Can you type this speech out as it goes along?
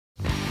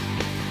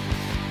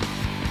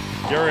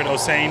Garrett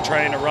Hossein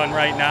trying to run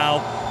right now.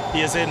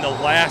 He is in the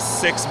last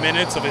 6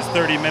 minutes of his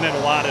 30-minute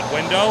allotted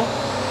window.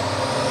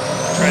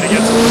 Trying to get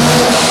some...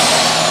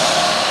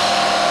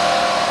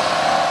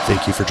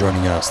 Thank you for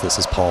joining us. This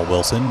is Paul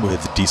Wilson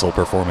with Diesel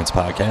Performance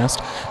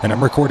Podcast, and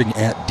I'm recording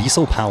at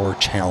Diesel Power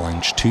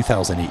Challenge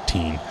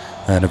 2018,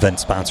 an event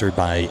sponsored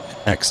by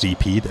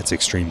XDP, that's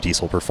Extreme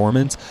Diesel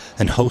Performance,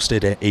 and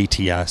hosted at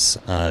ATS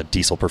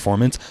Diesel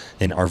Performance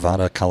in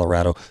Arvada,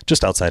 Colorado,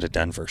 just outside of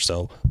Denver,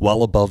 so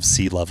well above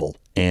sea level.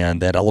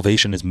 And that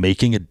elevation is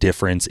making a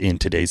difference in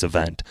today's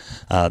event.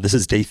 This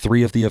is day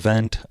 3 of the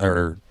event,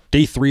 or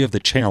day 3 of the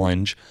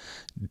challenge,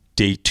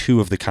 day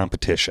 2 of the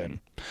competition.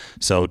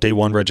 So day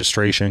 1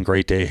 registration,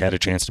 great day, had a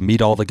chance to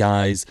meet all the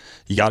guys.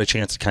 You got a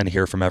chance to kind of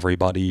hear from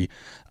everybody.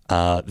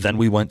 Then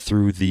we went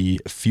through the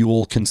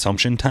fuel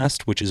consumption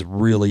test, which is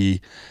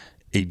really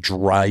a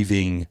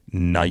driving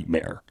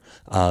nightmare.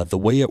 The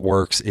way it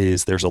works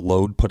is there's a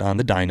load put on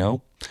the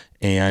dyno,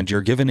 and you're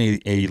given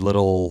a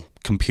little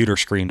computer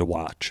screen to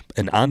watch.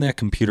 And on that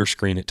computer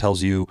screen, it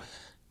tells you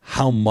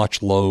how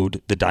much load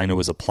the dyno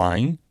is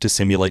applying to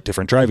simulate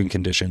different driving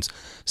conditions,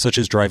 such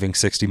as driving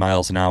 60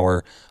 miles an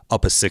hour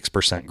up a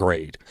 6%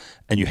 grade.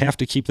 And you have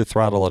to keep the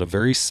throttle at a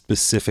very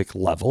specific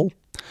level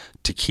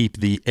to keep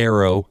the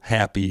aero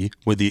happy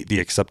with the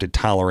accepted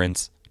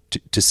tolerance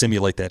to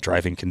simulate that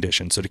driving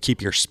condition. So to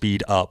keep your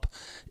speed up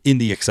in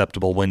the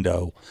acceptable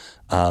window,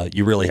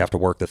 you really have to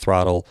work the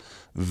throttle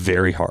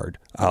very hard.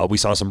 We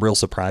saw some real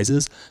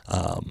surprises.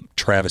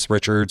 Travis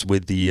Richards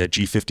with the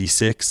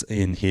G56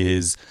 in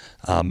his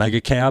mega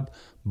cab,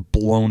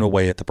 blown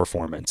away at the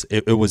performance.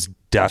 It was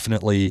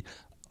definitely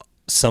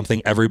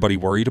something everybody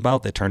worried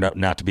about that turned out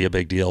not to be a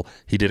big deal.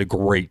 He did a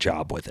great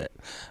job with it.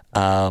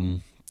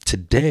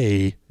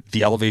 Today,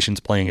 the elevation's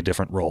playing a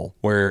different role,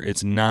 where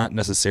it's not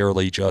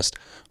necessarily just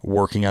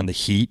working on the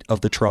heat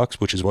of the trucks,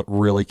 which is what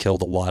really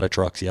killed a lot of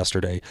trucks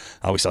yesterday.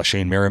 We saw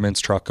Shane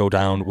Merriman's truck go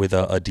down with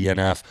a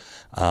DNF.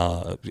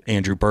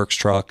 Andrew Burke's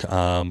truck,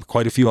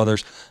 quite a few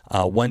others,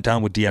 went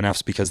down with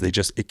DNFs because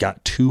it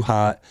got too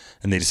hot,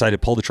 and they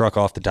decided to pull the truck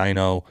off the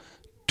dyno.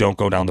 Don't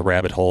go down the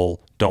rabbit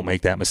hole. Don't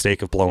make that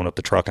mistake of blowing up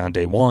the truck on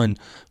day 1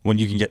 when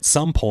you can get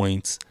some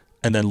points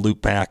and then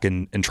loop back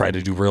and try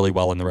to do really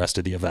well in the rest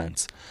of the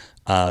events.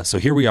 So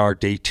here we are,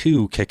 day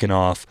 2 kicking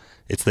off.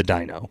 It's the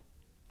dyno.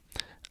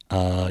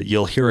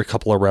 You'll hear a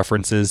couple of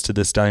references to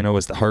this dyno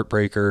as the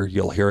heartbreaker.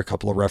 You'll hear a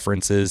couple of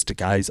references to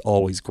guys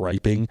always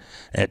griping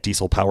at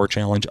Diesel Power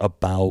Challenge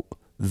about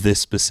this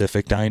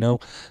specific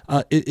dyno.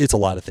 It's a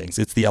lot of things.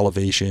 It's the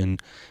elevation.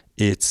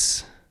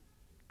 It's,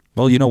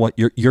 well, you know what?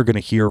 You're going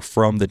to hear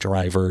from the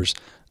drivers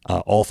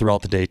all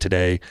throughout the day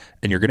today,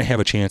 and you're going to have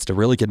a chance to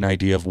really get an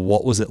idea of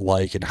what was it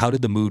like and how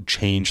did the mood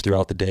change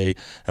throughout the day,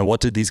 and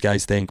what did these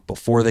guys think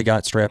before they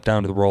got strapped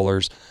down to the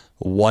rollers,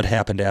 what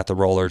happened at the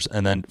rollers,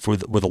 and then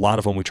with a lot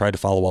of them we tried to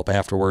follow up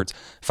afterwards,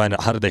 find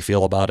out how did they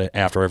feel about it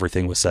after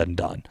everything was said and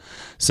done.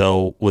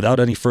 So without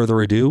any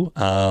further ado,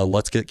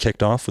 let's get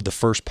kicked off with the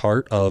first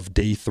part of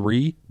day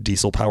 3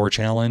 Diesel Power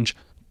Challenge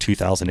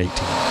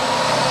 2018.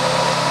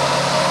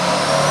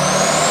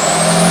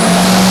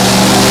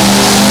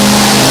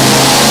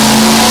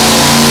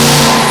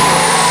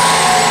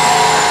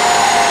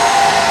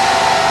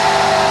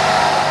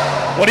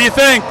 What do you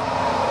think?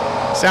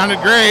 Sounded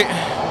great.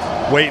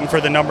 Waiting for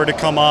the number to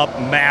come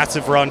up.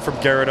 Massive run from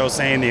Garrett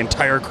Hossein. The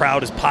entire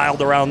crowd is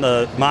piled around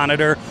the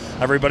monitor.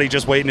 Everybody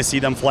just waiting to see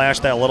them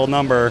flash that little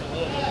number.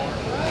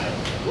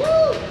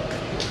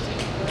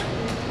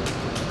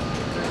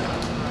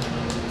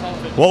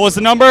 What was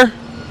the number?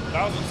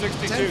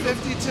 1062.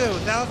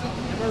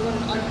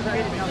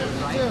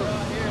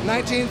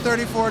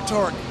 1934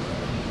 torque.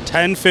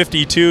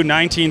 1052,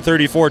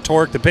 1934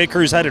 torque. The pit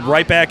crew's headed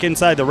right back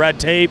inside the red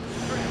tape.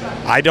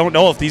 I don't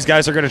know if these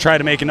guys are going to try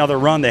to make another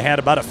run. They had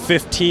about a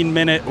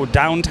 15-minute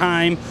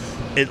downtime.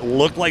 It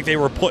looked like they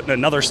were putting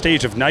another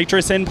stage of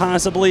nitrous in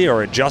possibly,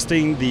 or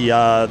adjusting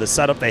the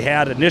setup they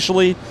had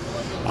initially.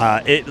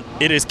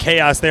 It is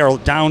chaos. They are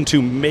down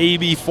to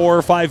maybe 4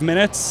 or 5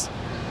 minutes.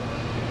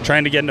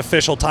 Trying to get an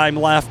official time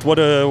left. What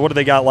do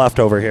they got left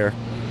over here?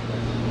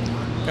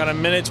 Got a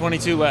minute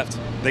 22 left.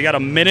 They got a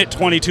minute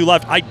 22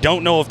 left. I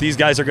don't know if these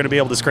guys are going to be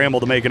able to scramble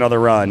to make another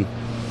run.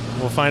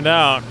 We'll find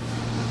out.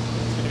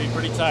 It's going to be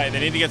pretty tight. They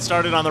need to get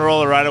started on the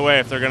roller right away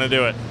if they're going to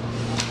do it.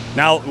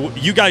 Now,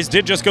 you guys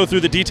did just go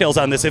through the details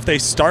on this. If they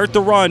start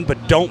the run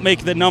but don't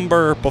make the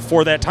number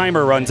before that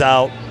timer runs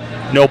out,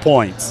 no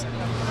points.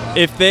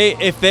 If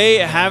they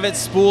have it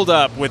spooled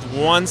up with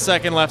 1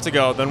 second left to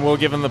go, then we'll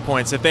give them the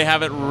points. If they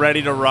have it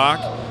ready to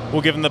rock,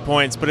 we'll give them the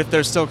points. But if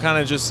they're still kind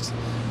of just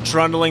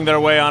trundling their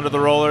way onto the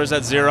rollers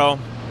at 0,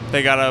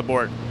 they got to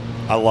abort.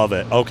 I love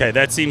it. Okay,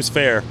 that seems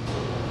fair.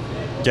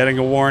 Getting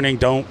a warning,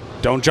 don't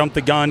jump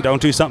the gun,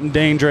 don't do something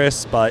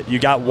dangerous, but you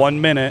got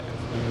 1 minute.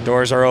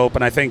 Doors are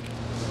open. I think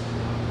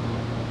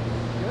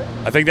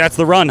that's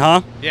the run,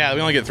 huh? Yeah,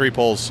 we only get 3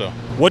 poles, so.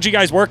 What'd you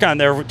guys work on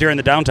there during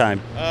the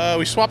downtime?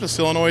 We swapped the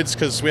solenoids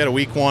because we had a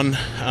weak one,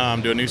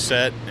 do a new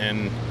set,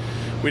 and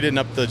we didn't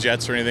up the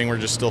jets or anything. We're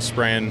just still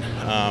spraying,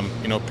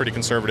 pretty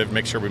conservative,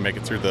 make sure we make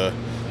it through the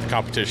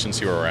competition,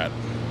 see where we're at.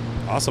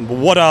 Awesome.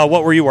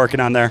 What were you working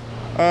on there?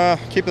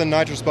 Keeping the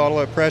nitrous bottle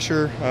at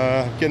pressure,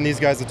 getting these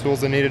guys the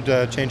tools they needed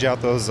to change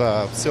out those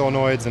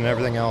solenoids and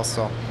everything else.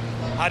 So,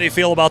 How do you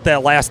feel about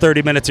that last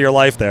 30 minutes of your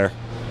life there?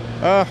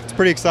 it's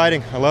pretty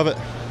exciting. I love it.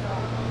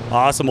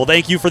 Awesome. Well,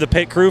 thank you for the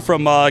pit crew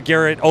from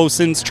Garrett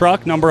Osen's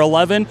truck, number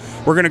 11.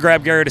 We're going to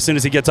grab Garrett as soon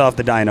as he gets off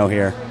the dyno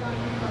here.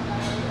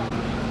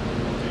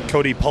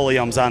 Cody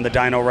Pulliam's on the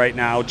dyno right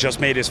now. Just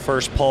made his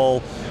first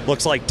pull.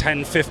 Looks like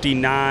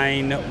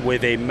 10:59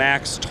 with a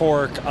max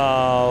torque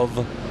of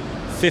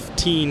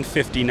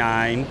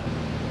 15:59.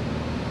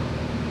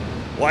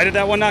 Why did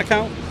that one not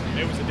count?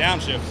 It was a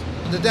downshift.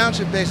 The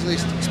downshift basically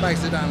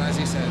spikes it down, as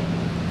he said.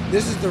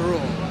 This is the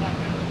rule.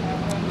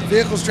 The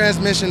vehicle's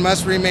transmission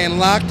must remain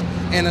locked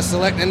in the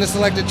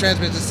selected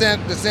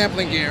transmission, the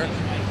sampling gear,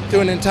 to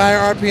an entire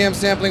RPM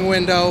sampling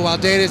window while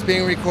data is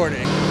being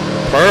recorded.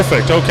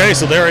 Perfect. Okay,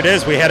 so there it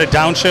is. We had a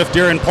downshift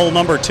during pull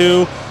number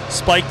 2.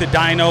 Spiked the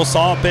dyno,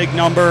 saw a big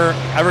number.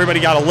 Everybody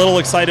got a little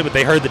excited, but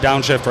they heard the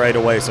downshift right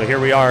away. So here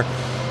we are.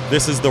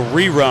 This is the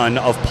rerun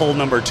of pull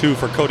number 2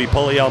 for Cody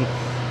Pulliam.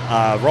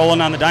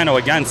 Rolling on the dyno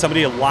again.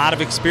 Somebody a lot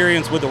of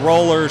experience with the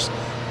rollers.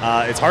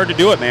 It's hard to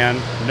do it,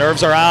 man.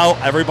 Nerves are out.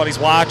 Everybody's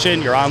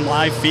watching. You're on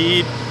live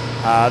feed.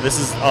 This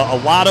is a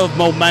lot of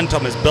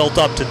momentum is built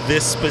up to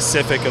this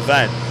specific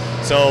event.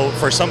 So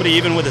for somebody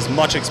even with as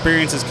much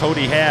experience as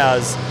Cody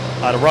has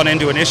to run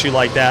into an issue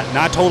like that,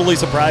 not totally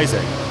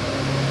surprising.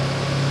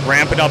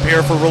 Ramping up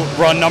here for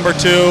run number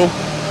 2.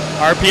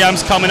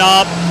 RPM's coming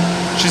up.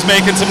 She's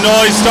making some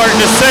noise, starting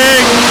to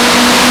sing.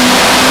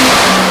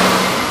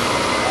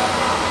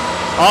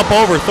 Up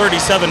over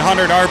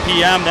 3,700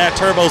 RPM. That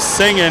turbo's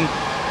singing.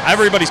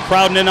 Everybody's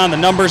crowding in on the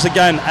numbers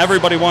again.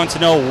 Everybody wants to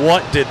know,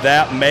 what did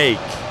that make?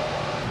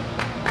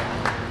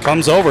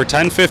 Comes over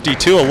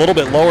 10:52, a little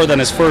bit lower than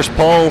his first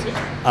pull.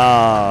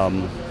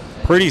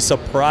 Pretty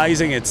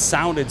surprising. It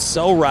sounded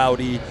so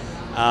rowdy.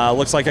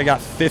 Looks like I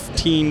got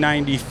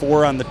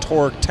 1594 on the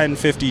torque,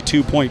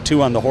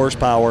 1052.2 on the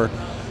horsepower.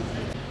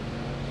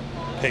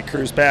 Pit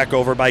crew's back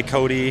over by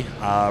Cody,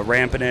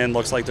 ramping in.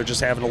 Looks like they're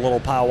just having a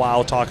little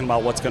powwow, talking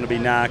about what's going to be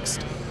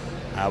next.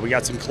 We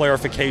got some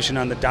clarification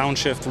on the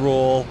downshift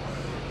rule.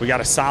 We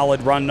got a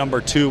solid run number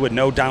 2 with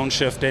no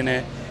downshift in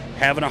it.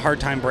 Having a hard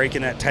time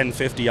breaking that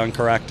 1050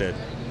 uncorrected.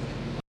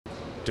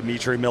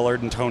 Dimitri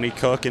Millard and Tony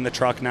Cook in the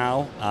truck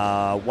now.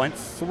 Went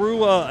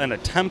through an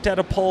attempt at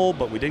a pull,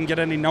 but we didn't get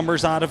any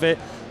numbers out of it.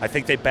 I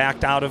think they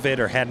backed out of it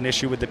or had an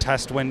issue with the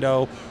test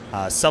window.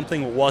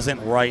 Something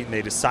wasn't right, and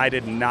they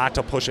decided not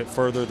to push it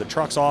further. The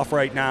truck's off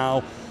right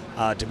now.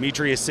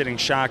 Dimitri is sitting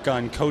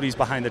shotgun. Cody's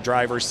behind the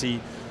driver's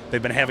seat.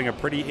 They've been having a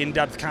pretty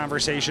in-depth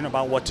conversation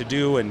about what to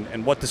do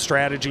and what the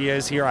strategy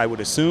is here, I would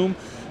assume.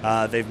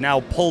 They've now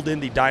pulled in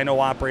the dyno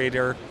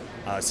operator.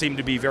 Seemed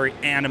to be very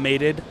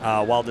animated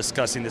while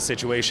discussing the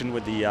situation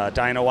with the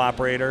dyno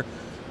operator.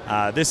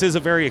 This is a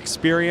very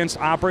experienced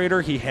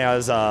operator. He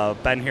has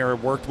been here,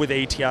 worked with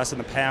ATS in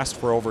the past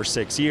for over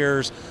 6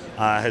 years,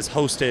 has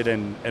hosted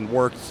and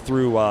worked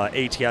through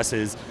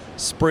ATS's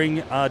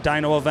spring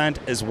dyno event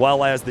as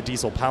well as the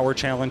Diesel Power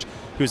Challenge.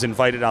 He was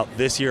invited out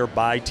this year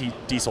by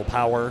Diesel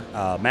Power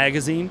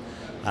magazine.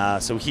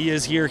 So he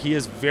is here. He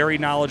is very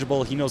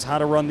knowledgeable. He knows how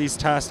to run these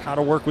tests, how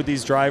to work with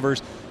these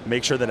drivers,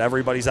 make sure that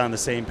everybody's on the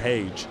same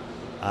page.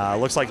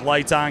 Looks like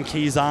lights on,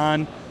 keys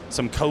on,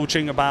 some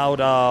coaching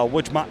about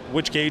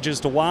which gauges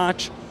to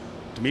watch.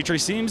 Dimitri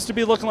seems to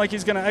be looking like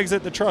he's going to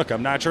exit the truck.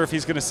 I'm not sure if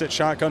he's going to sit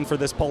shotgun for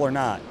this pull or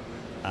not.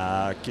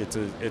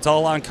 It's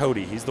all on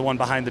Cody. He's the one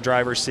behind the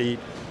driver's seat.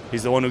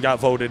 He's the one who got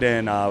voted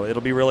in.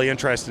 It'll be really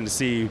interesting to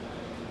see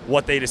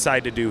what they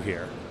decide to do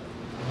here.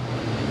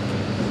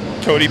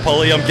 Cody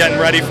Pulliam getting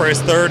ready for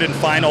his third and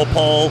final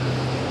pull.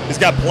 He's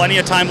got plenty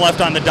of time left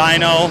on the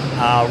dyno.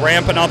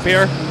 Ramping up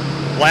here.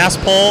 Last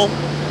pull.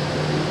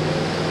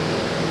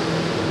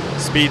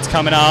 Speed's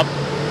coming up.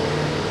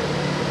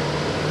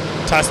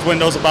 Test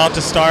window's about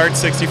to start,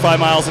 65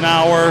 miles an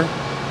hour.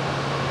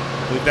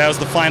 I believe that was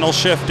the final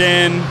shift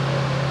in.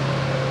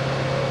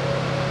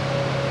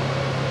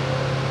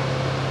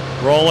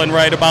 Rolling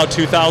right about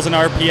 2,000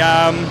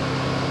 RPM.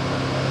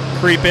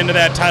 Creep into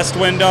that test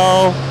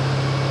window.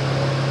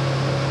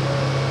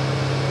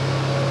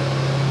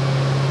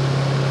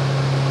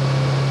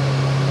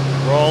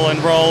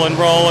 Rolling, rolling,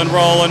 rolling,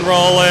 rolling,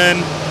 rolling.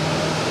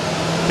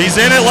 He's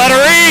in it,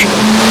 letter E!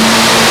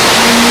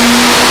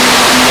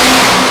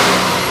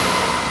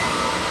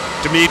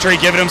 Dimitri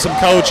giving him some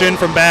coaching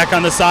from back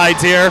on the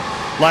sides here,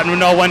 letting him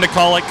know when to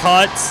call it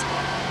cuts.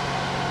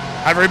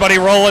 Everybody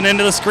rolling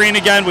into the screen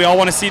again. We all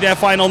want to see that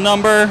final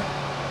number.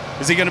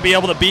 Is he going to be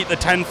able to beat the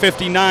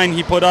 10:59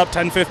 he put up,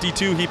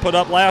 10:52 he put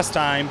up last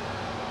time?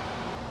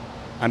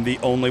 I'm the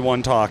only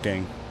one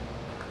talking.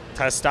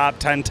 Test stop,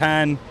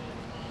 10:10.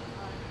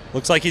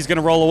 Looks like he's going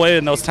to roll away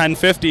in those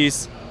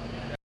 1050s.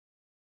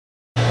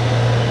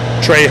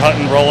 Trey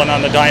Hutton rolling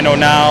on the dyno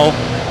now.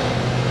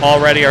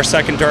 Already our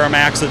second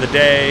Duramax of the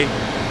day.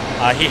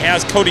 He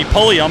has Cody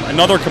Pulliam,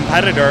 another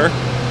competitor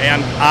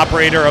and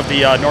operator of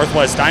the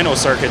Northwest Dyno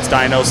Circuits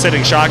dyno,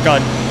 sitting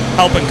shotgun,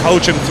 helping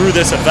coach him through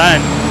this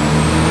event.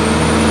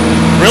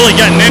 Really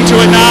getting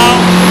into it now.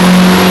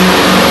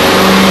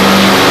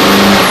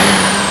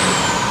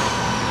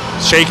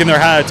 Shaking their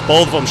heads,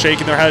 both of them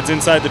shaking their heads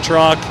inside the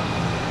truck.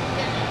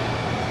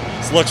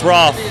 This looks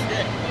rough.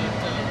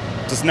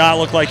 Does not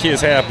look like he is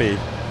happy.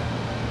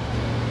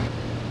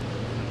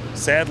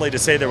 Sadly to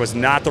say, there was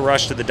not the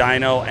rush to the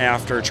dyno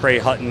after Trey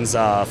Hutton's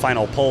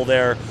final pull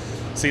there.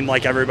 Seemed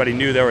like everybody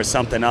knew there was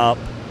something up.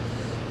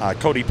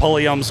 Cody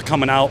Pulliam's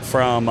coming out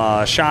from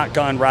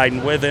shotgun,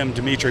 riding with him.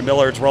 Dimitri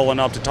Millard's rolling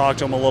up to talk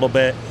to him a little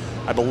bit.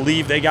 I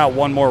believe they got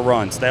one more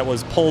run. So that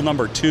was pull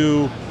number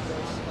 2.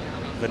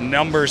 The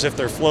numbers, if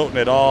they're floating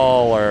at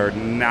all, are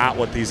not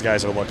what these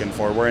guys are looking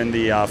for. We're in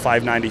the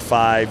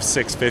 595,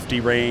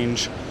 650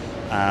 range,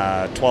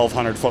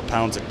 1,200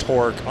 foot-pounds of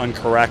torque,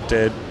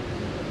 uncorrected.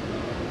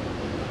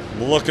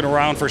 Looking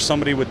around for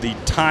somebody with the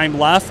time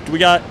left. We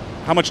got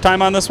how much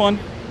time on this one?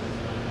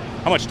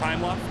 How much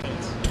time left?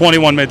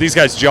 21 minutes. These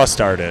guys just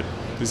started.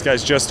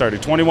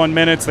 21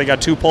 minutes. They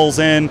got 2 pulls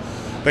in.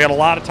 They got a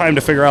lot of time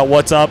to figure out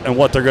what's up and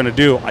what they're going to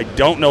do. I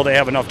don't know they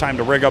have enough time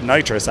to rig up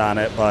nitrous on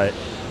it, but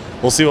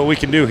we'll see what we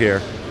can do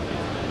here.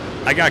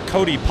 I got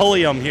Cody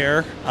Pulliam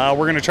here. We're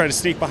going to try to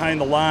sneak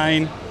behind the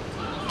line,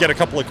 get a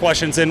couple of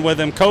questions in with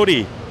him.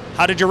 Cody,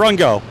 how did your run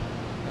go?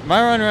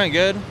 My run went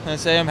good. I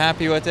say I'm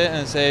happy with it,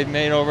 and I say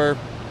made over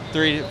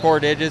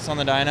 3-4 digits on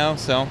the dyno,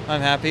 so I'm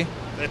happy.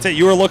 That's it.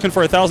 You were looking for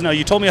 1,000. Now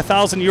you told me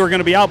 1,000 you were going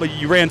to be out, but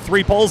you ran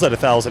 3 pulls at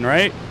 1,000,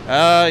 right?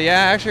 Yeah,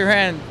 I actually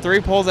ran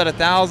 3 pulls at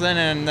 1,000,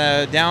 and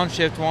the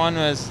downshift one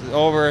was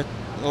over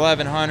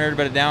 1,100,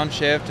 but a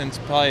downshift and it's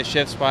probably a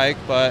shift spike.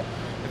 But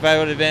if I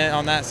would have been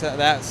on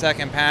that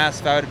second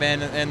pass, if I would have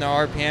been in the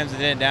RPMs and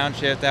didn't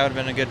downshift, that would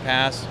have been a good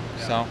pass.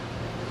 So.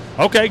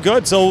 Okay,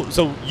 good.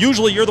 So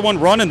usually you're the one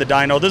running the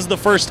dyno. This is the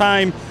first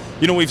time,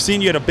 we've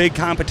seen you at a big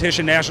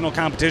competition, national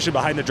competition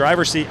behind the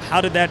driver's seat.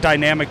 How did that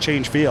dynamic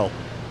change feel?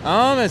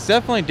 It's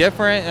definitely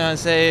different. I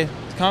say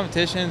the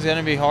competition's going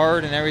to be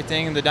hard and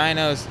everything. The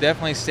dyno is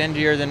definitely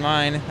stingier than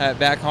mine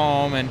back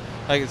home, and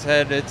like I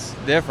said, it's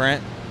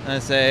different. I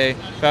say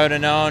if I would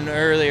have known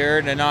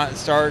earlier to not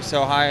start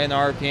so high in the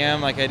RPM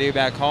like I do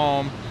back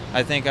home,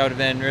 I think I would have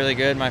been really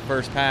good my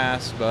first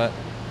pass, but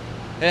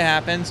it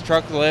happens.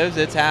 Truck lives.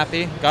 It's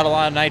happy. Got a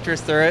lot of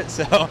nitrous through it,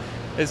 so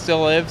it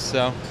still lives.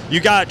 So you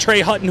got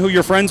Trey Hutton, who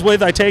you're friends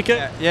with, I take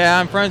it? Yeah,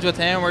 I'm friends with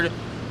him.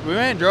 We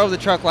went and drove the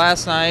truck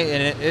last night,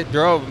 and it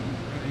drove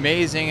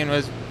amazing and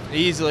was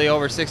easily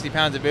over 60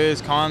 pounds of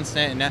boost,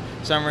 constant. And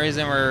for some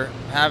reason, we're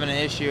having an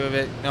issue of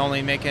it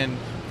only making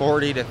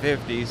 40 to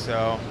 50.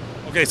 So.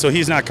 Okay, so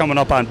he's not coming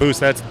up on boost.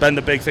 That's been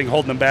the big thing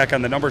holding him back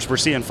on the numbers. We're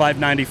seeing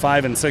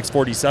 595 and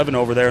 647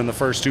 over there in the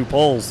first 2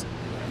 pulls.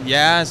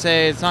 Yeah, I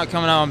say it's not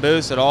coming out on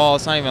boost at all.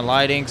 It's not even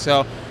lighting.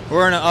 So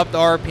we're going to up the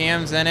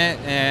RPMs in it,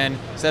 and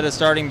instead of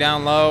starting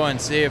down low and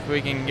see if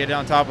we can get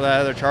on top of that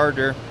other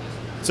Charger.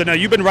 So now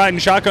you've been riding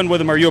shotgun with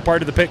him. Are you a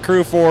part of the pit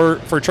crew for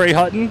Trey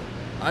Hutton?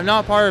 I'm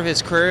not part of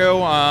his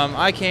crew.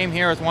 I came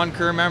here with one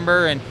crew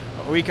member, and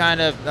we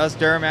us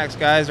Duramax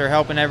guys are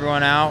helping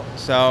everyone out,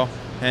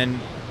 and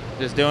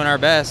just doing our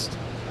best.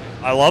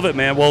 I love it,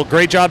 man. Well,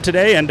 great job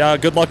today, and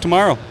good luck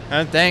tomorrow.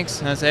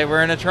 Thanks. I say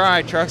we're going to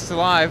try. Truck's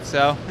alive,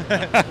 so.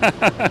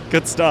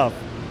 Good stuff.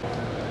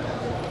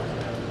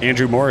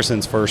 Andrew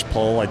Morrison's first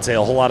pull. I'd say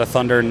a whole lot of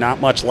thunder, not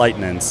much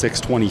lightning.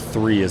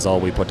 623 is all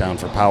we put down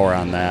for power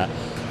on that.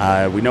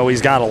 We know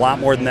he's got a lot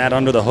more than that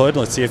under the hood.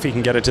 Let's see if he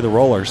can get it to the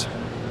rollers.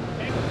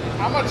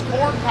 How much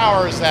corn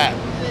power is that?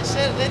 They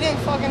said they didn't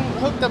fucking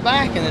hook the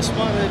back and it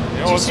spun.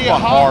 Did you see it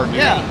hard, dude.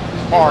 Yeah.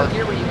 Hard.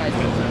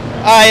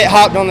 I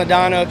hopped on the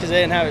dyno because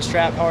they didn't have it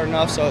strapped hard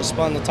enough, so it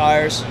spun the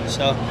tires.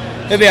 So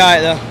it'll be all right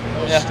though.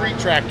 Yeah. Street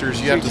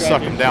tractors, you have to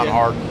suck them down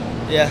hard.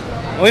 Yeah.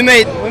 We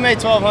made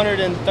 1,200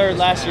 in third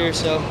last year,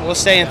 so we'll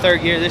stay in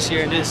third gear this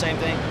year and do the same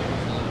thing.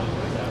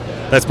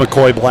 That's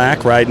McCoy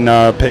Black riding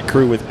pit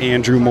crew with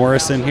Andrew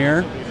Morrison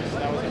here.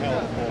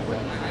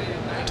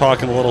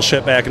 Talking a little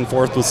shit back and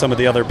forth with some of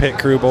the other pit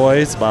crew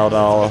boys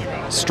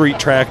about street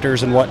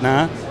tractors and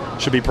whatnot.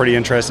 Should be pretty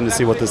interesting to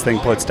see what this thing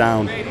puts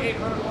down.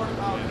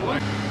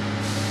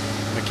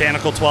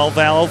 Mechanical 12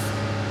 valve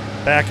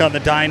back on the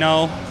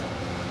dyno,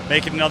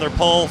 making another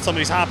pull.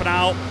 Somebody's hopping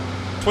out,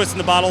 twisting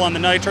the bottle on the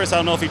nitrous. I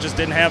don't know if he just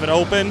didn't have it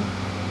open.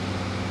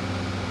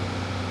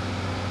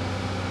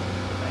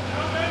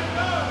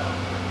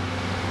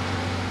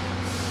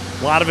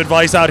 A lot of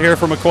advice out here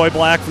from McCoy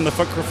Black from the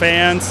Foot Crew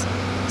fans.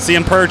 See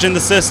him purging the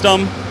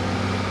system.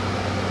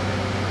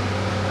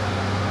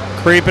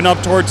 Creeping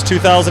up towards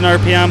 2,000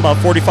 RPM, about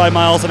 45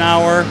 miles an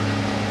hour.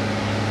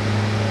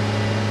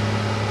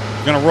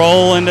 Gonna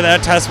roll into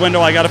that test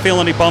window. I got a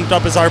feeling he bumped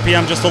up his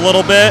RPM just a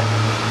little bit.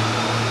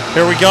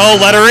 Here we go,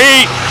 let her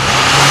eat.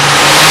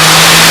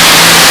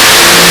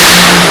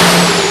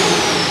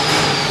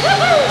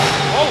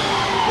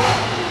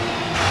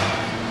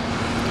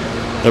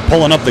 They're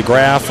pulling up the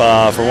graph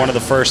for one of the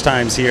first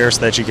times here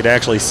so that you could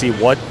actually see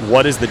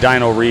what is the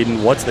dyno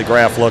reading, what's the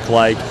graph look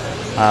like.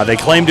 They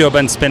claim to have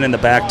been spinning the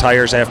back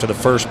tires after the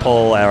first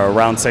pull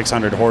around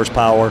 600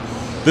 horsepower.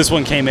 This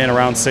one came in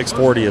around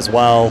 640 as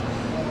well.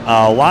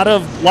 A lot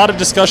of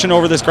discussion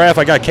over this graph.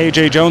 I got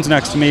KJ Jones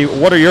next to me.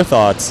 What are your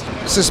thoughts?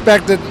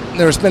 Suspected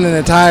they were spinning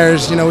the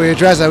tires. We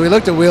addressed that. We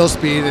looked at wheel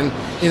speed, and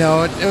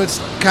it was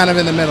kind of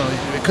in the middle.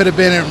 It could have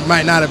been, or it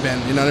might not have been.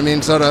 You know what I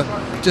mean? So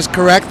to just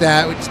correct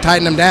that, we just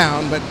tighten them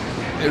down, but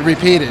it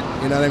repeated.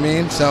 You know what I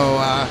mean? So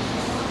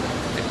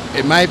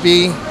it might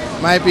be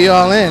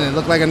all in. It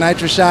looked like a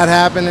nitrous shot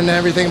happened and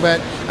everything,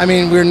 but I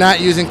mean, we're not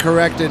using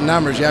corrected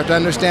numbers. You have to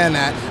understand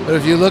that. But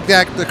if you look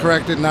at the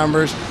corrected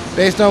numbers,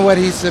 based on what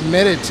he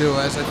submitted to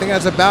us, I think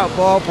that's about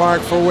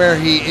ballpark for where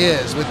he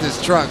is with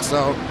this truck.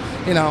 So,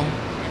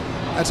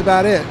 that's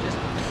about it.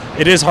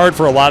 It is hard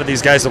for a lot of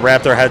these guys to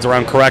wrap their heads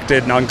around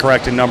corrected and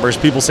uncorrected numbers.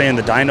 People saying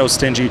the dyno's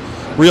stingy.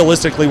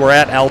 Realistically, we're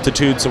at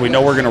altitude, so we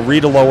know we're going to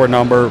read a lower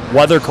number.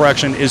 Weather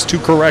correction is too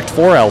correct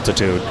for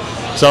altitude.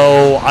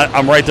 So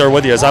I'm right there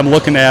with you. As I'm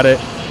looking at it,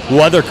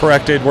 weather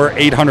corrected, we're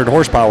 800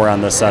 horsepower on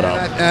this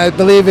setup. I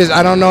believe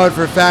I don't know it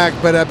for a fact,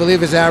 but I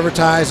believe his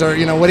advertised, or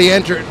what he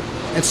entered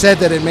and said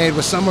that it made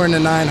was somewhere in the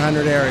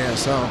 900 area.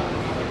 So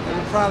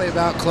we're probably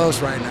about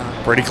close right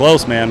now. Pretty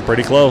close, man.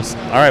 Pretty close.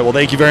 All right, well,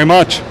 thank you very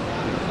much.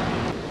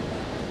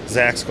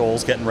 Zach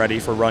Scholes getting ready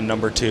for run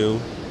number 2.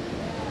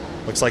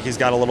 Looks like he's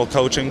got a little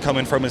coaching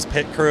coming from his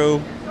pit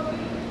crew.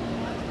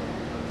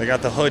 They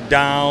got the hood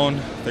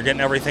down. They're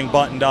getting everything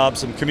buttoned up.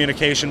 Some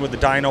communication with the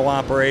dyno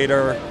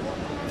operator.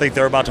 I think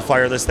they're about to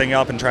fire this thing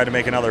up and try to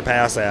make another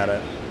pass at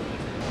it.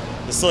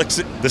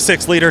 The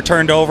 6 liter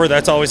turned over.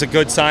 That's always a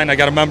good sign. I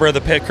got a member of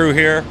the pit crew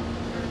here.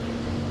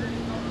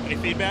 Any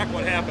feedback?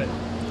 What happened?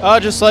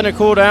 Just letting it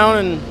cool down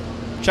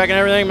and checking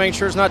everything, making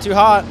sure it's not too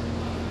hot.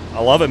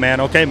 I love it,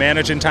 man. Okay,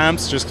 managing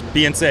temps, just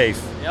being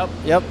safe.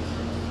 Yep.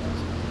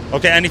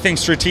 Okay, anything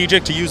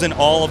strategic to using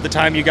all of the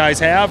time you guys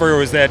have, or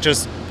was that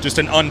just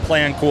an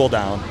unplanned cool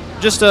down?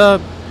 Just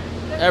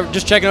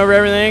checking over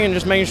everything and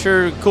just making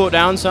sure to cool it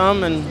down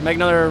some and make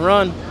another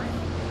run.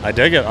 I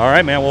dig it. All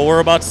right, man. Well, we're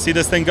about to see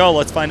this thing go.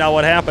 Let's find out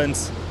what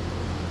happens.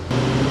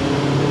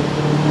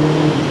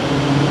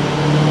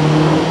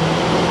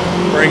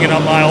 Bringing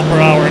up mile per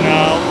hour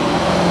now.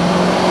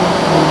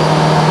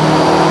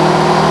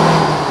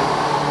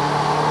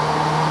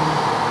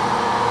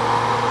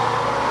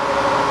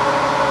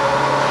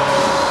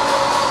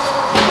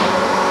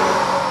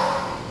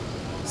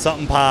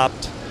 Something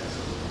popped.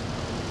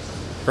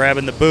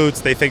 Grabbing the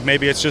boots. They think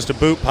maybe it's just a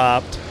boot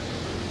popped.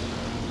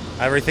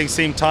 Everything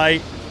seemed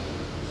tight.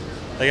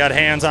 They got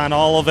hands on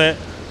all of it.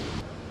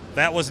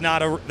 That was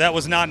not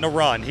in a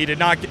run. He did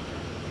not get.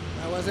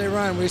 That was a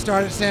run. We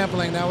started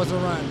sampling. That was a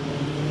run.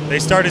 They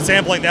started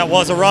sampling. That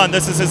was a run.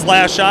 This is his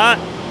last shot.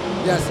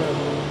 Yes,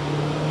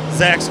 sir.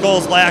 Zach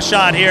Scholes' last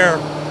shot here.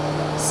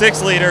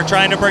 6 liter,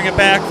 trying to bring it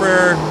back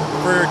for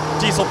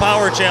Diesel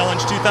Power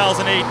Challenge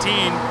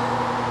 2018.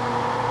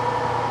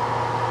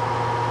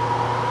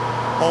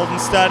 Holding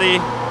steady.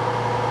 He's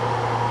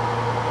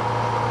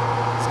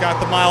got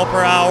the mile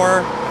per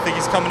hour. I think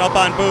he's coming up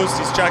on boost.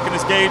 He's checking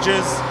his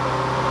gauges.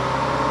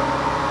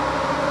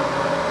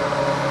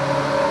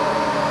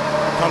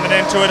 Coming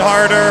into it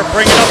harder,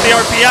 bringing up the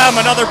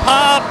RPM, another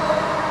pop.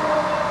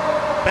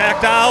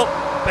 Backed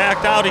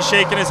out. He's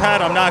shaking his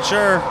head. I'm not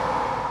sure.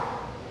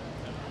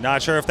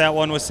 Not sure if that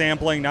one was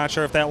sampling. Not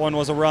sure if that one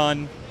was a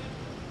run.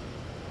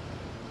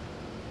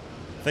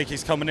 I think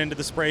he's coming into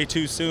the spray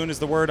too soon is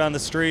the word on the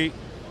street.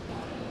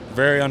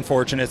 Very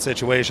unfortunate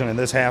situation, and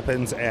this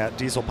happens at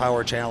Diesel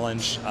Power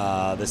Challenge.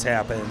 This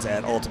happens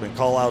at Ultimate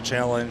Callout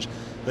Challenge.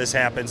 This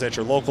happens at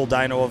your local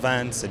dyno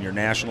events and your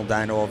national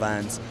dyno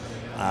events.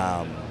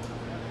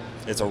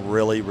 It's a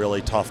really,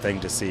 really tough thing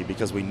to see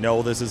because we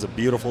know this is a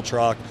beautiful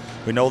truck.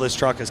 We know this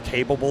truck is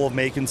capable of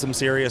making some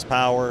serious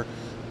power.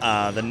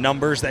 The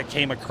numbers that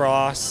came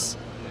across,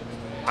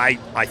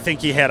 I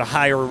think he had a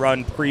higher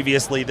run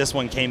previously. This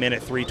one came in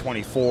at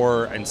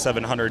 324 and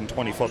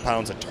 720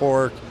 foot-pounds of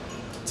torque.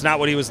 It's not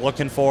what he was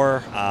looking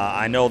for.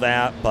 I know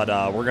that, but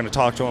we're going to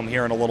talk to him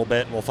here in a little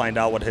bit, and we'll find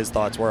out what his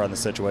thoughts were on the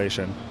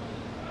situation.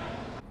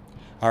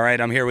 All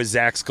right, I'm here with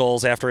Zach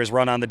Scholes after his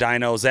run on the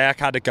dyno. Zach,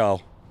 how'd it go?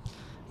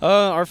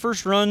 Our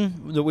first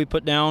run that we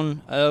put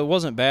down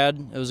wasn't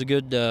bad. It was a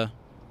good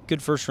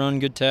first run,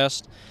 good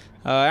test.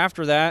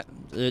 After that,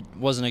 it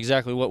wasn't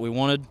exactly what we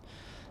wanted.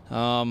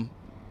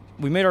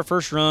 We made our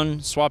first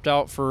run, swapped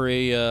out for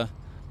a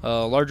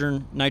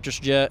larger nitrous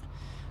jet.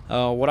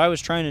 What I was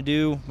trying to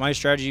do, my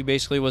strategy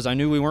basically was I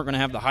knew we weren't going to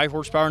have the high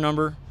horsepower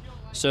number,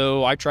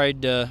 so I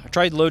tried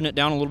loading it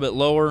down a little bit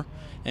lower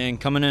and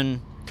coming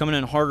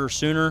in harder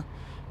sooner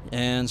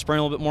and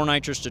spraying a little bit more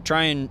nitrous to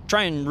try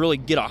and really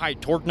get a high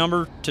torque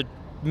number to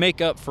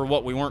make up for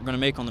what we weren't going to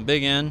make on the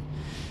big end.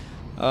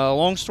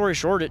 Long story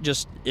short,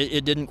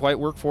 it didn't quite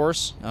work for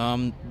us.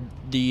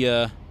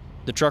 The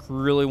truck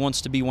really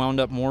wants to be wound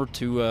up more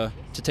to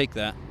take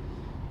that.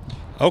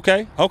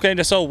 Okay.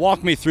 So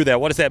walk me through that.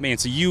 What does that mean?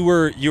 So you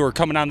were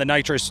coming on the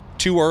nitrous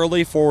too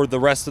early for the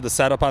rest of the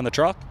setup on the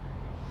truck?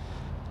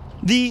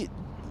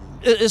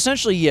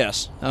 Essentially,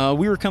 yes.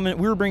 We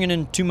were bringing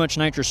in too much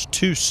nitrous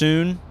too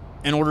soon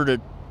in order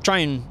to try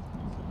and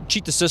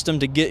cheat the system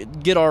to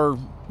get our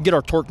get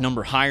our torque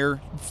number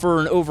higher for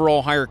an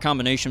overall higher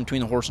combination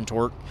between the horse and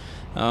torque.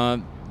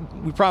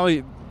 We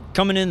probably,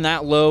 coming in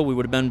that low, we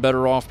would have been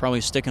better off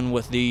probably sticking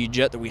with the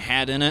jet that we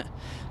had in it.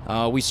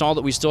 We saw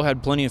that we still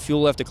had plenty of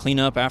fuel left to clean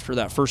up after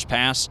that first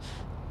pass.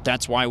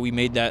 That's why we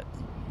made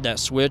that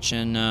switch,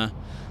 and like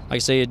I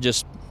say, it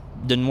just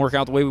didn't work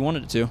out the way we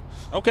wanted it to.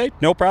 Okay,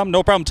 no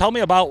problem. Tell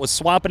me about was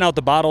swapping out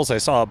the bottles. I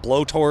saw a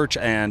blowtorch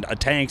and a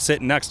tank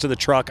sitting next to the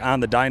truck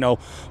on the dyno.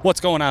 What's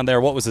going on there?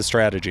 What was the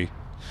strategy?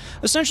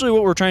 Essentially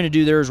what we're trying to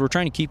do there is we're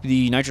trying to keep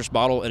the nitrous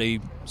bottle at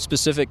a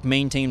specific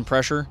maintained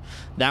pressure.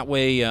 That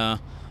way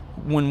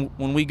when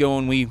we go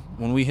and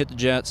when we hit the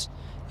jets,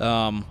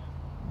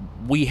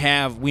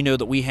 we know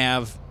that we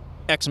have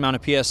X amount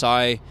of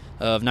PSI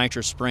of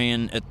nitrous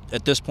spraying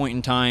at this point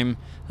in time.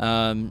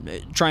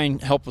 Try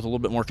and help with a little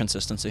bit more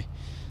consistency.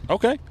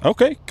 Okay,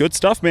 good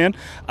stuff, man.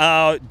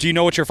 Do you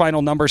know what your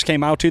final numbers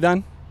came out to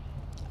then?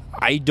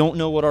 I don't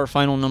know what our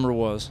final number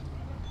was.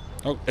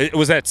 Oh, it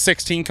was at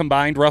 16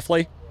 combined,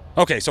 roughly?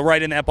 Okay, so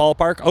right in that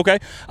ballpark. Okay.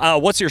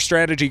 What's your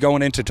strategy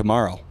going into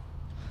tomorrow?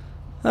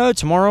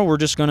 Tomorrow we're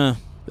just going to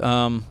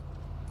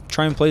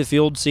try and play the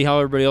field, see how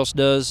everybody else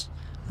does.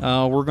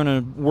 We're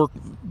going to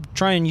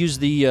try and use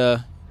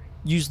the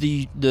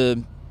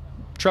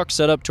truck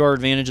setup to our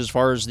advantage as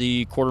far as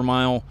the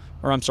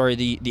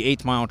the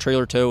eighth mile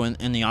trailer tow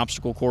and the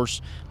obstacle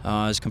course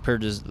as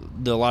compared to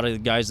a lot of the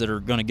guys that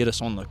are going to get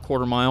us on the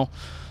quarter mile.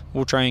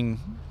 We'll try and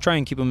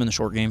keep them in the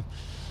short game.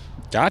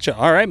 Gotcha.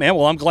 All right, man.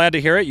 Well, I'm glad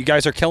to hear it. You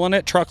guys are killing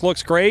it. Truck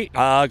looks great.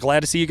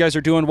 Glad to see you guys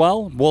are doing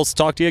well. We'll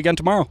talk to you again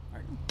tomorrow.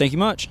 Thank you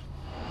much.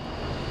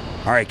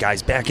 All right,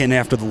 guys, back in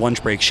after the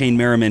lunch break. Shane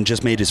Merriman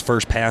just made his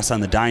first pass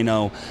on the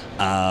dyno.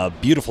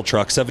 Beautiful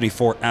truck,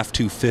 74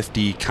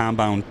 F250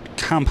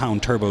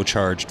 compound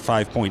turbocharged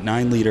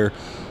 5.9 liter.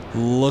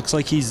 Looks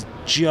like he's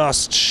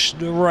just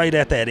right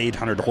at that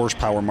 800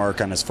 horsepower mark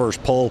on his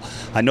first pull.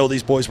 I know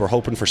these boys were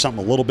hoping for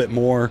something a little bit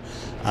more.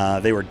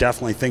 They were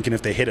definitely thinking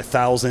if they hit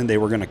 1,000, they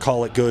were going to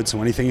call it good.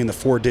 So anything in the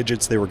 4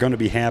 digits, they were going to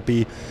be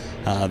happy.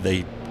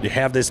 They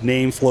have this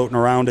name floating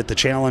around at the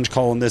challenge,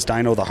 calling this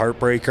dyno the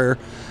Heartbreaker.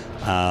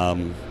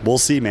 We'll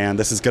see, man.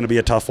 This is going to be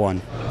a tough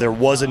one. There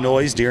was a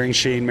noise during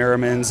Shane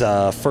Merriman's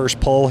first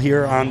pull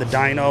here on the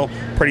dyno.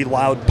 Pretty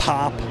loud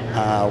pop.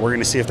 We're going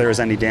to see if there was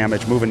any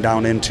damage. Moving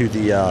down into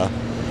the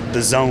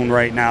zone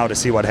right now to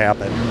see what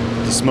happened.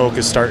 The smoke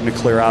is starting to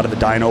clear out of the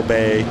dyno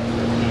bay.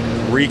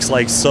 Reeks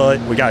like soot.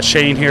 We got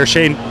Shane here.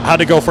 Shane,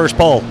 how'd it go first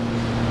pull?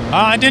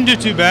 I didn't do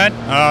too bad.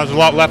 There's a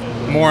lot left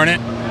more in it.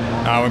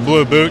 We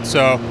blew a boot,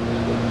 so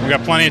we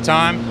got plenty of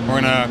time.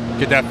 We're going to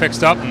get that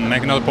fixed up and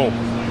make another pull.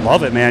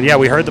 Love it, man. Yeah,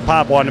 we heard the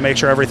pop, wanted to make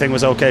sure everything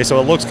was okay.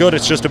 So it looks good.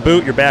 It's just a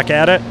boot. You're back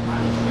at it?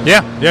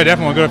 Yeah,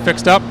 definitely. We'll get it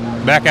fixed up.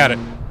 Back at it.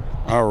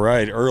 All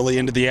right, early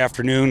into the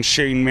afternoon,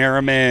 Shane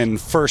Merriman,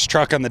 first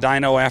truck on the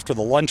dyno after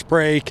the lunch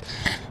break.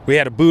 We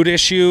had a boot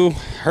issue.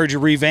 Heard you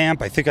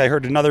revamp. I think I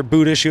heard another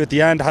boot issue at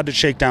the end. How did it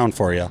shake down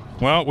for you?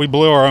 Well, we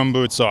blew our own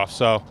boots off.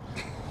 So,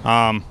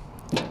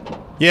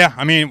 yeah,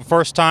 I mean,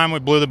 first time we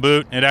blew the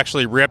boot, it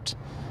actually ripped.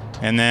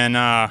 And then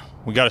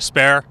we got a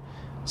spare.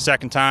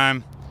 Second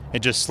time, it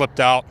just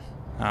slipped out.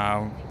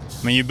 I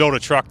mean, you build a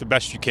truck the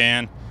best you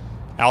can.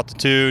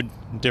 Altitude,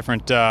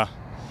 different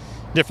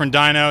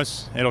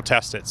dynos, it'll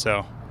test it.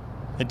 So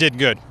it did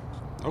good.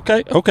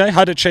 Okay.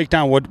 How did it shake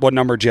down? What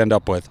number did you end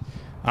up with?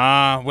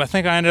 Well, I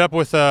think I ended up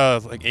with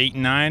like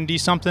 890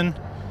 something.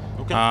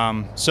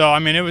 Okay. So I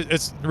mean,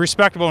 it's a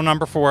respectable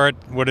number for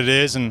what it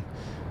is, and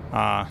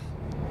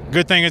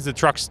good thing is the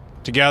truck's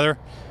together.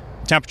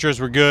 Temperatures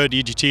were good,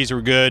 EGTs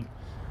were good.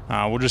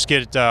 We'll just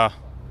get it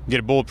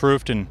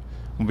bulletproofed, and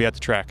we'll be at the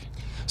track.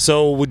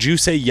 So would you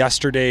say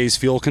yesterday's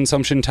fuel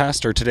consumption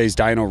test or today's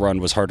dyno run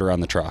was harder on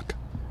the truck?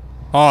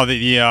 Oh,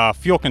 the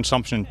fuel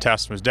consumption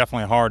test was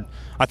definitely hard.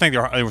 I think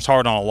it was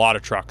hard on a lot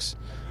of trucks.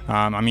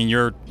 I mean,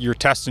 you're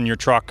testing your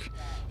truck,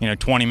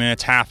 20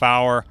 minutes, half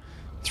hour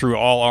through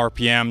all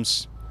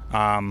RPMs.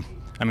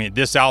 I mean, at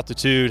this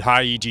altitude,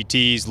 high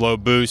EGTs, low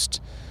boost.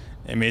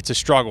 I mean, it's a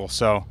struggle.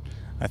 So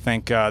I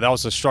think that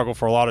was a struggle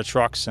for a lot of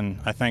trucks, and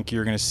I think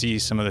you're going to see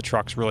some of the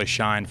trucks really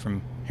shine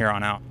from here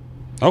on out.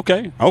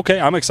 Okay,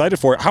 I'm excited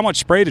for it. How much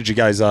spray did you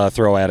guys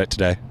throw at it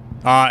today?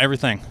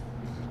 Everything.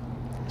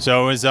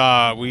 So it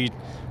was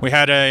we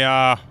had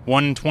a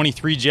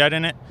 123 jet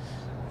in it,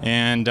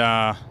 and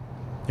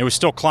it was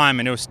still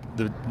climbing. It was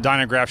the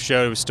dynograph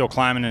showed it was still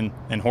climbing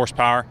in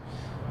horsepower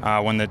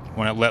when it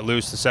let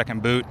loose the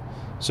second boot.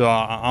 So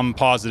I'm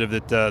positive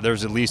that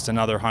there's at least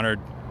another 100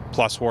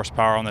 plus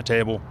horsepower on the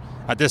table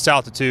at this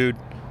altitude,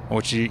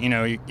 which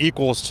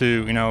equals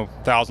to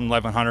 1,000,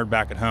 1,100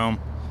 back at home.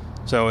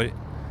 So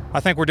I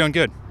think we're doing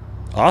good.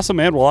 Awesome,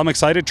 man. Well, I'm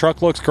excited.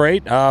 Truck looks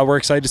great. We're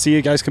excited to see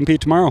you guys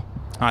compete tomorrow.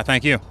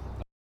 Thank you.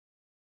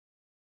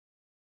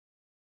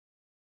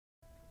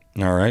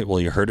 All right. Well,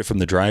 you heard it from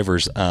the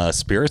drivers.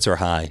 Spirits are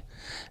high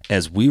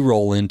as we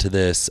roll into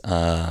this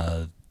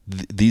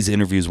these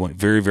interviews went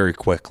very, very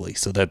quickly.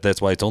 So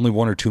that's why it's only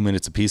 1 or 2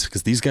 minutes apiece,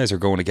 because these guys are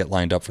going to get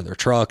lined up for their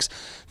trucks.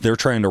 They're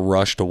trying to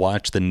rush to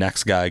watch the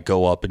next guy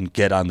go up and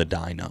get on the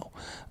dyno.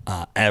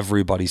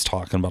 Everybody's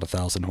talking about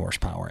 1,000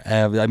 horsepower.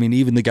 I mean,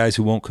 even the guys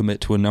who won't commit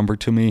to a number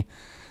to me,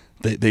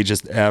 they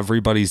just,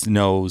 everybody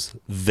knows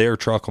their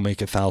truck will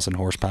make 1,000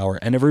 horsepower,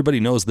 and everybody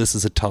knows this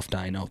is a tough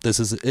dyno.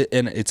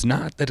 And it's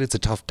not that it's a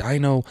tough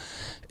dyno,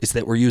 it's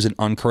that we're using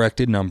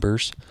uncorrected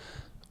numbers.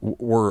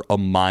 We're a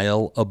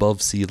mile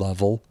above sea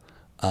level.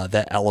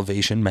 That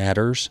elevation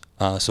matters.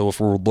 So if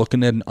we're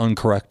looking at an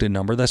uncorrected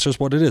number, that's just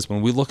what it is.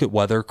 When we look at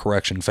weather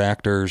correction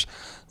factors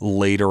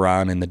later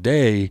on in the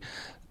day,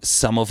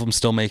 some of them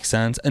still make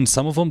sense, and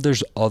some of them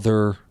there's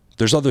other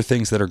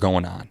things that are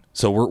going on.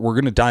 So we're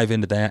going to dive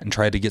into that and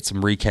try to get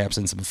some recaps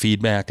and some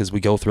feedback as we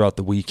go throughout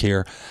the week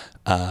here.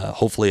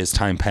 Hopefully as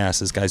time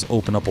passes, guys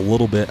open up a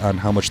little bit on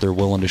how much they're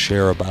willing to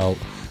share about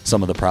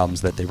some of the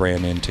problems that they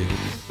ran into.